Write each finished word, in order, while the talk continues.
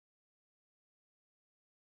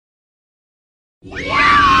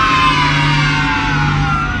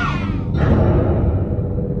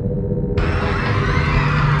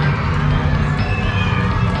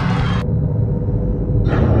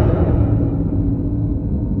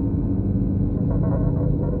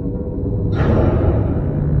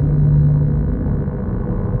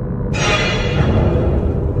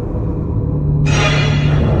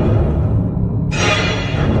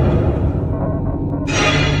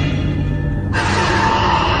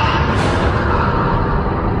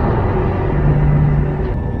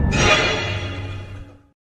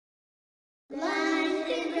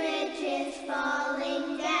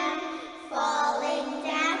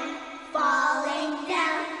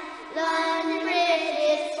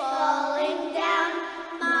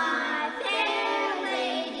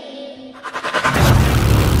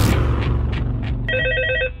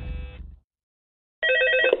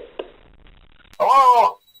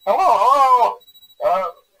Hello? Hello?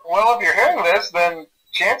 Well, if you're hearing this, then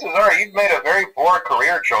chances are you've made a very poor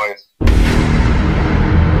career choice.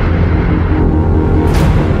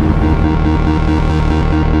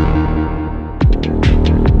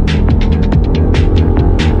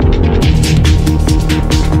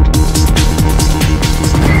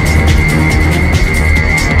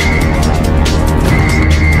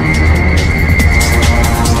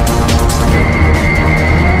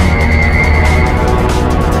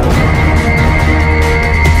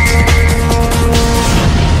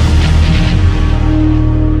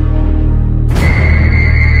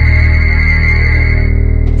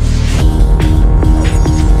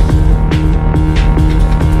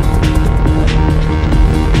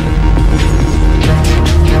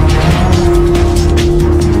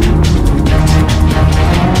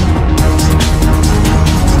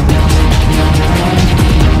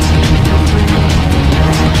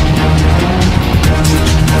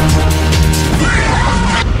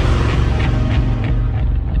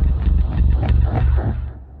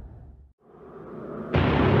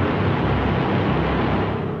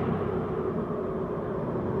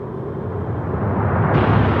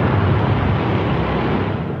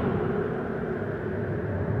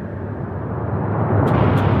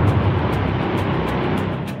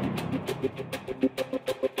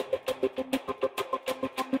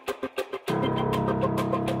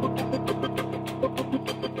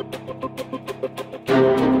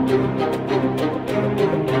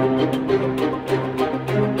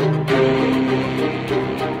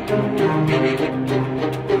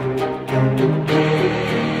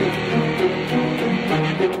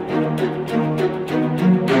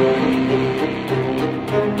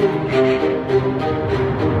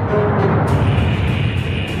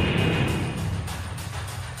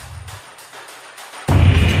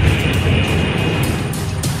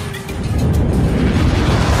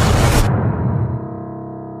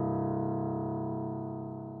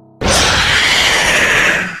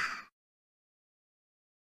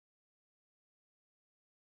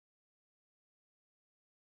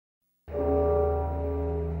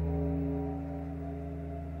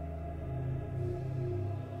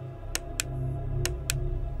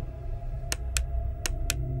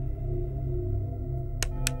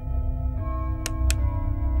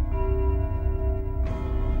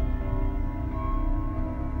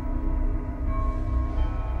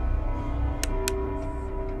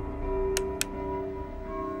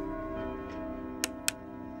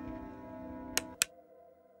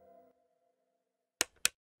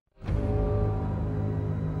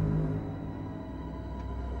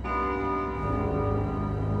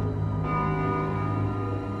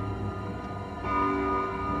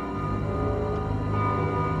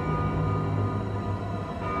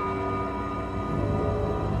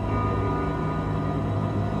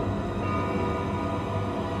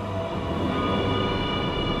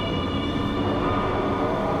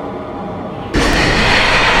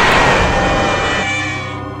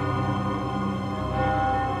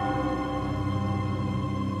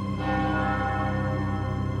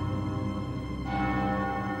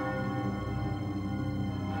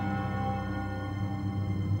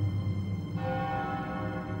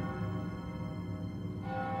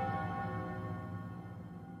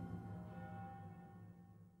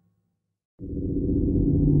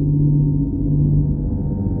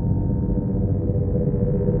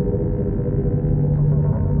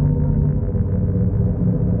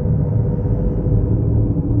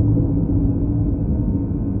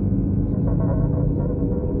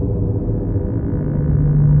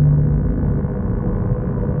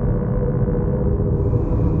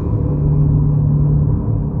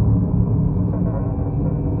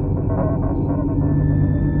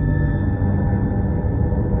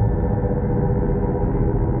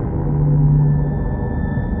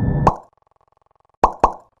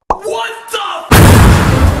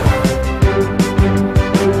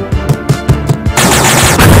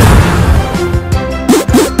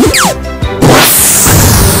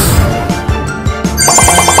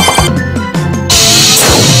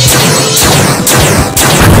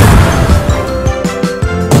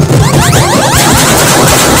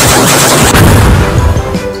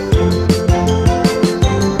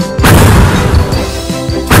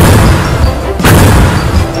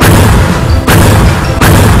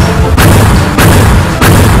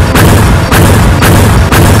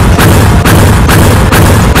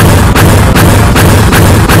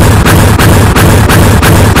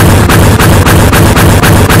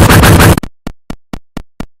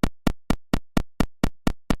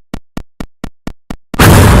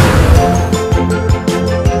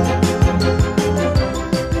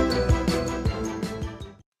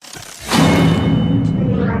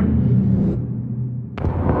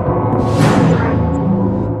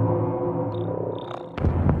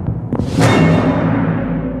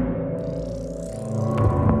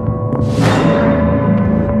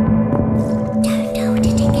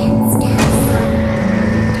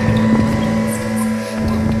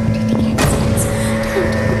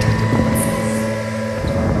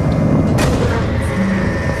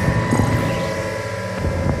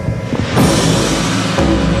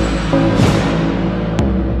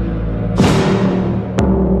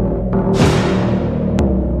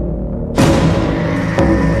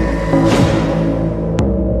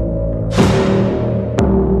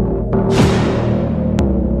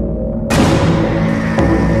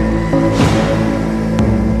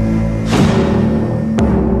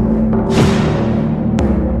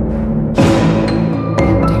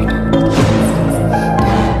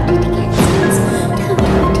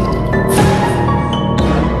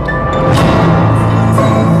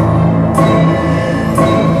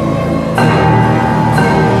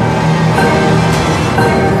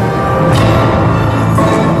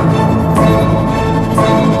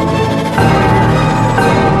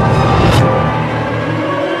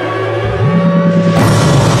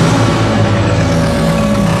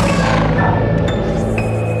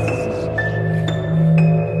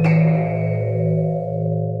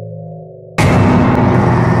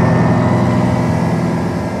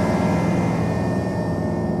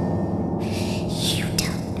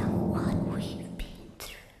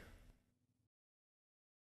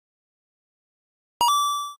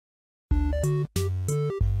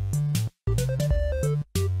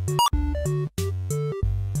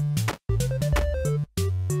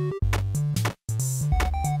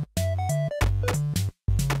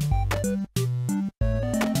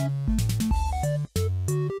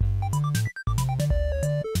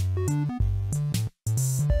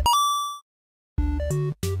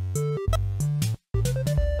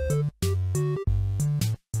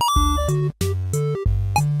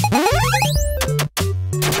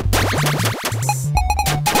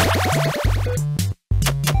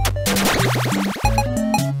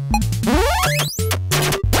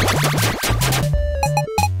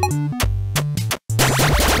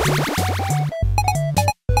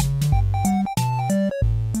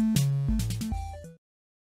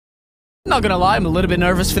 Not gonna lie, I'm a little bit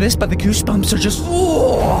nervous for this, but the goosebumps are just...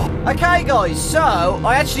 Ooh. Okay, guys, so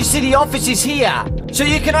I actually see the offices here. So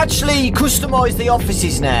you can actually customise the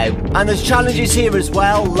offices now. And there's challenges here as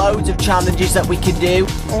well. Loads of challenges that we can do.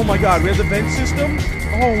 Oh my god, we have the vent system?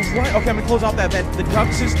 Oh, right. Okay, I'm gonna close off that vent. The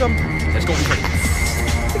duct system. Let's go.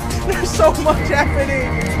 There's so much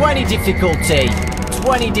happening. 20 difficulty.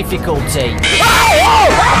 20 difficulty.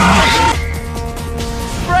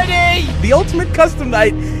 Ready! The ultimate custom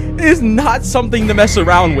night is not something to mess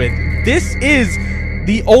around with. This is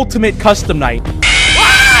the ultimate custom night. Oh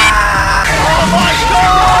my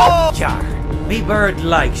god! Char, me bird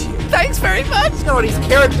likes you. Thanks very much! Some of these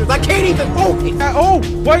characters, I can't even focus. Oh,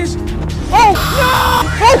 why is... Oh! No!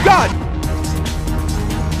 Oh god!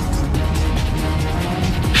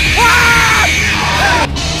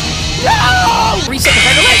 No! Reset the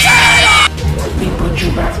ventilation! Let me put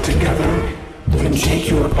you back together and take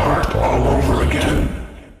you apart all over again.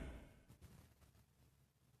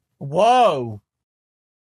 Whoa.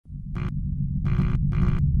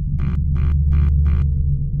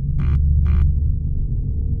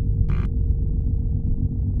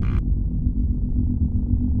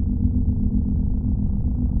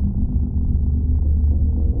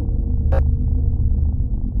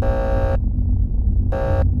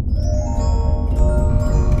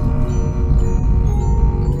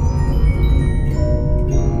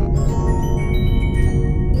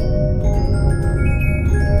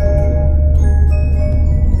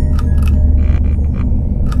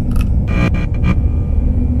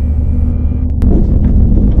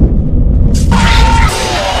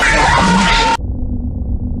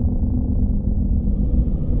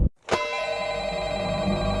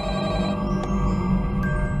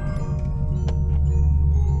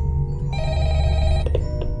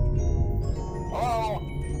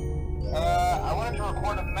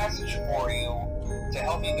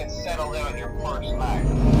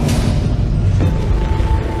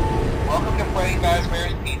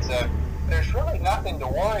 There's really nothing to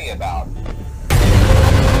worry about. The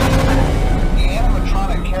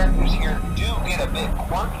animatronic characters here do get a bit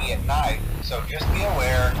quirky at night, so just be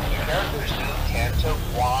aware, the characters do tend to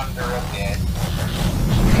wander a bit.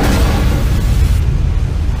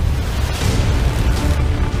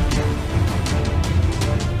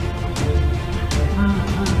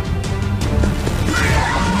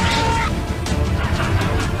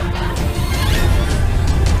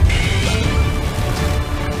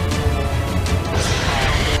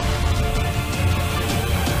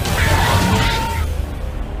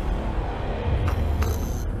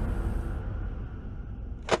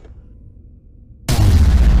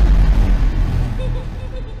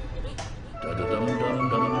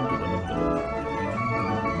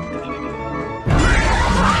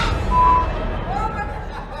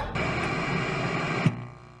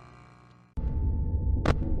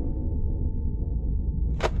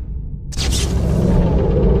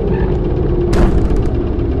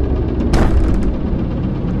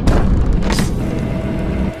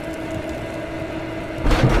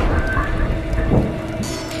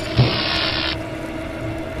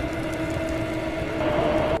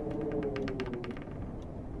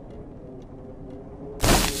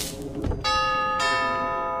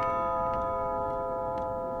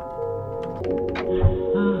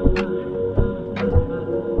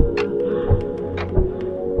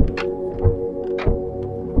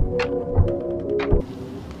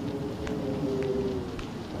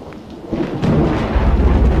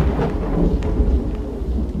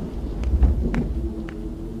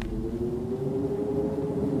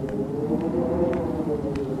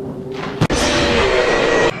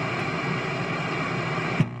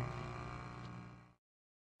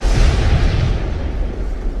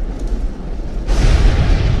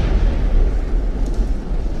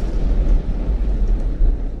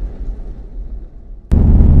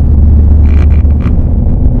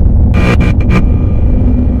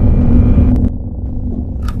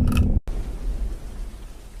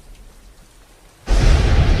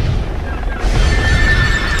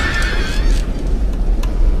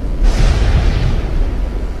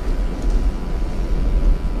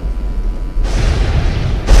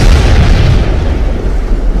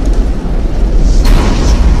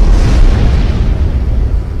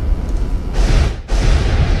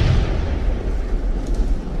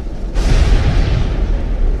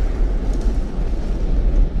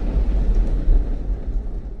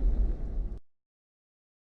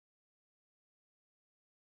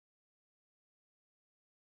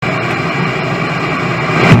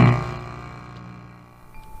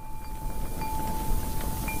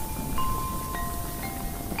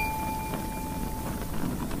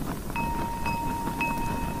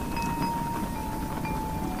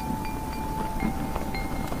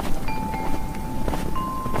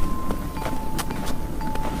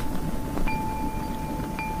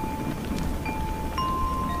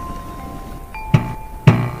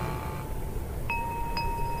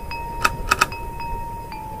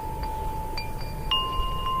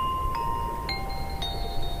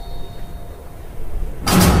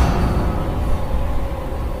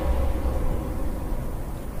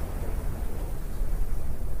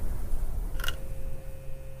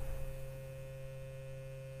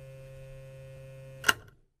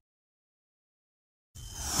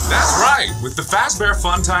 With the Fazbear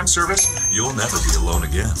Fun Time service, you'll never be alone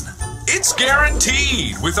again. It's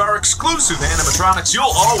guaranteed! With our exclusive animatronics,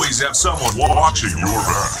 you'll always have someone watching your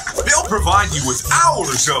back. They'll provide you with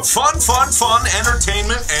hours of fun,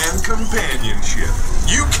 entertainment, and companionship.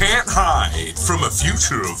 You can't hide from a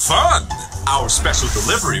future of fun. Our special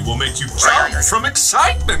delivery will make you jump from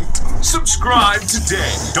excitement. Subscribe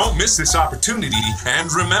today. Don't miss this opportunity.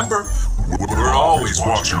 And remember, we're always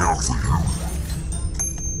watching out for you.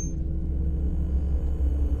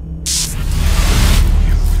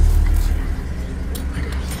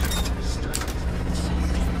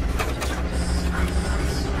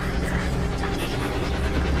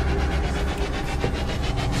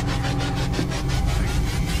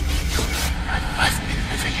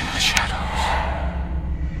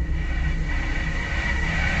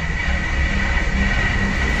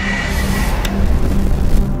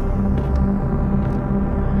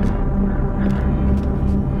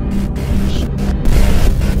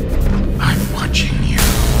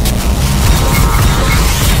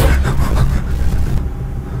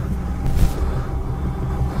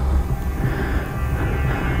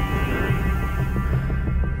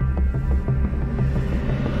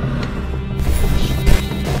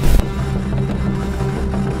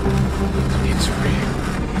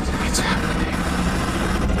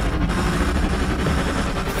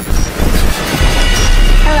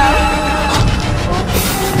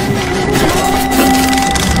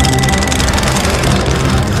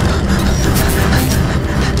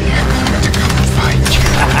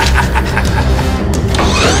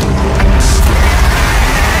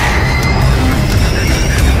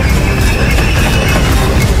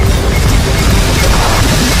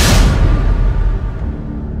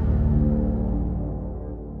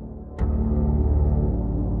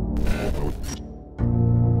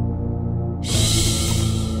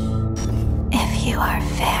 You are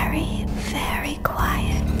very, very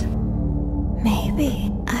quiet.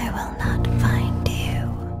 Maybe I will not find you.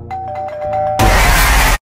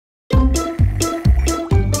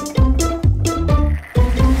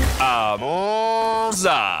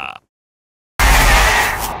 Amoza!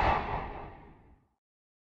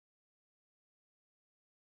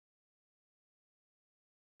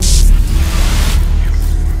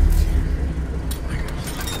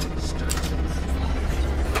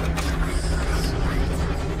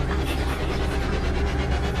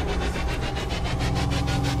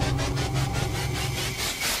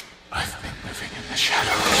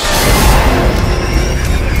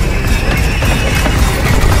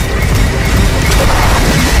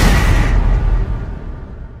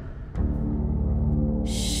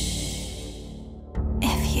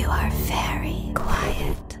 You are very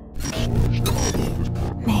quiet.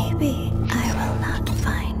 Maybe I will not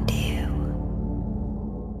find you.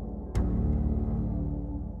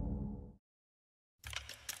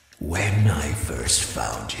 When I first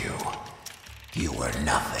found you, you were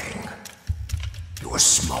nothing. You were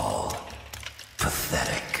small,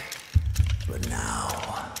 pathetic. But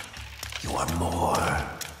now, you are more.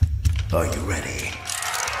 Are you ready?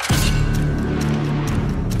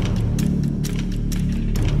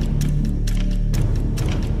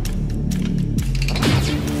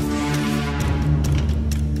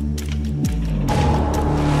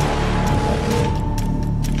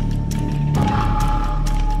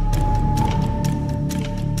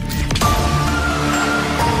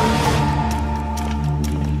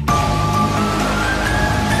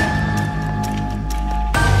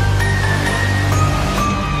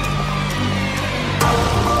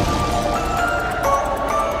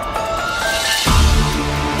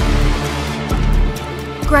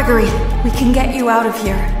 Gregory, we can get you out of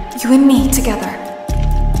here. You and me together.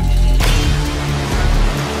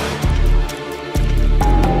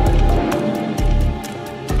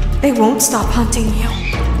 They won't stop hunting you.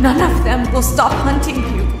 None of them will stop hunting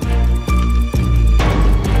you.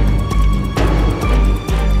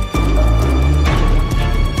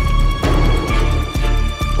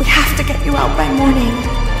 We have to get you out by morning.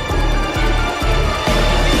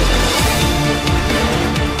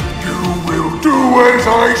 Do as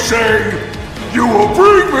I say! You will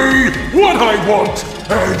bring me what I want!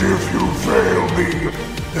 And if you fail me,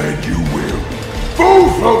 then you will,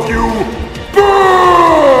 both of you,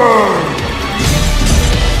 burn!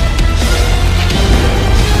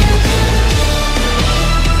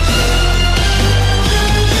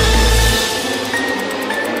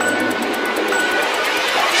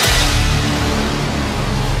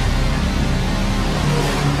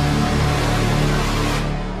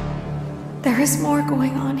 There is more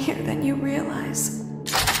going on here than you realize.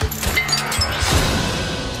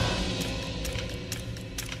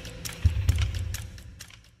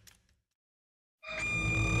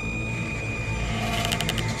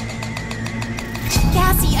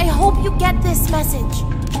 get this message.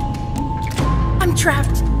 I'm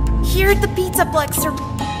trapped here at the Pizzaplex, or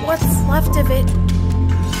what's left of it.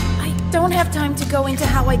 I don't have time to go into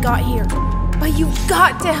how I got here, but you've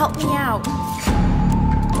got to help me out.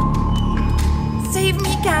 Save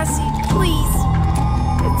me, Cassie, please.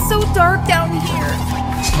 It's so dark down here.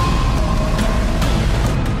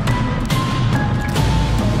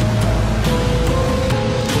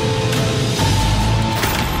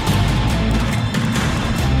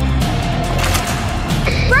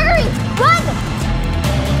 Gregory, run!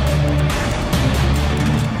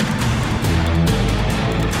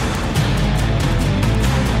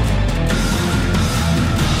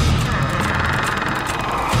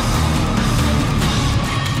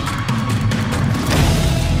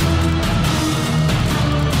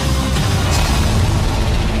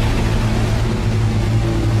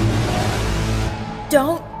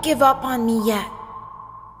 Don't give up on me yet.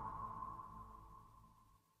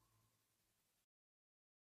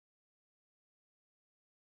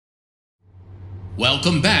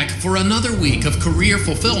 Welcome back for another week of career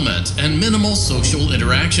fulfillment and minimal social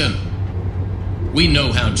interaction. We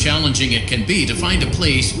know how challenging it can be to find a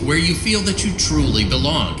place where you feel that you truly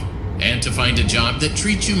belong, and to find a job that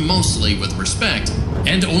treats you mostly with respect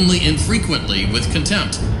and only infrequently with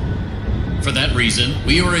contempt. For that reason,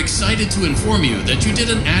 we are excited to inform you that you did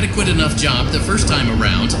an adequate enough job the first time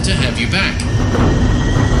around to have you back.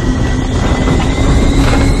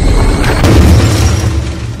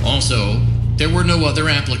 Also, there were no other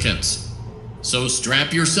applicants. So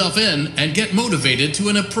strap yourself in and get motivated to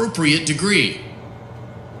an appropriate degree.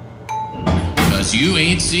 'Cause you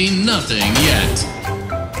ain't seen nothing yet.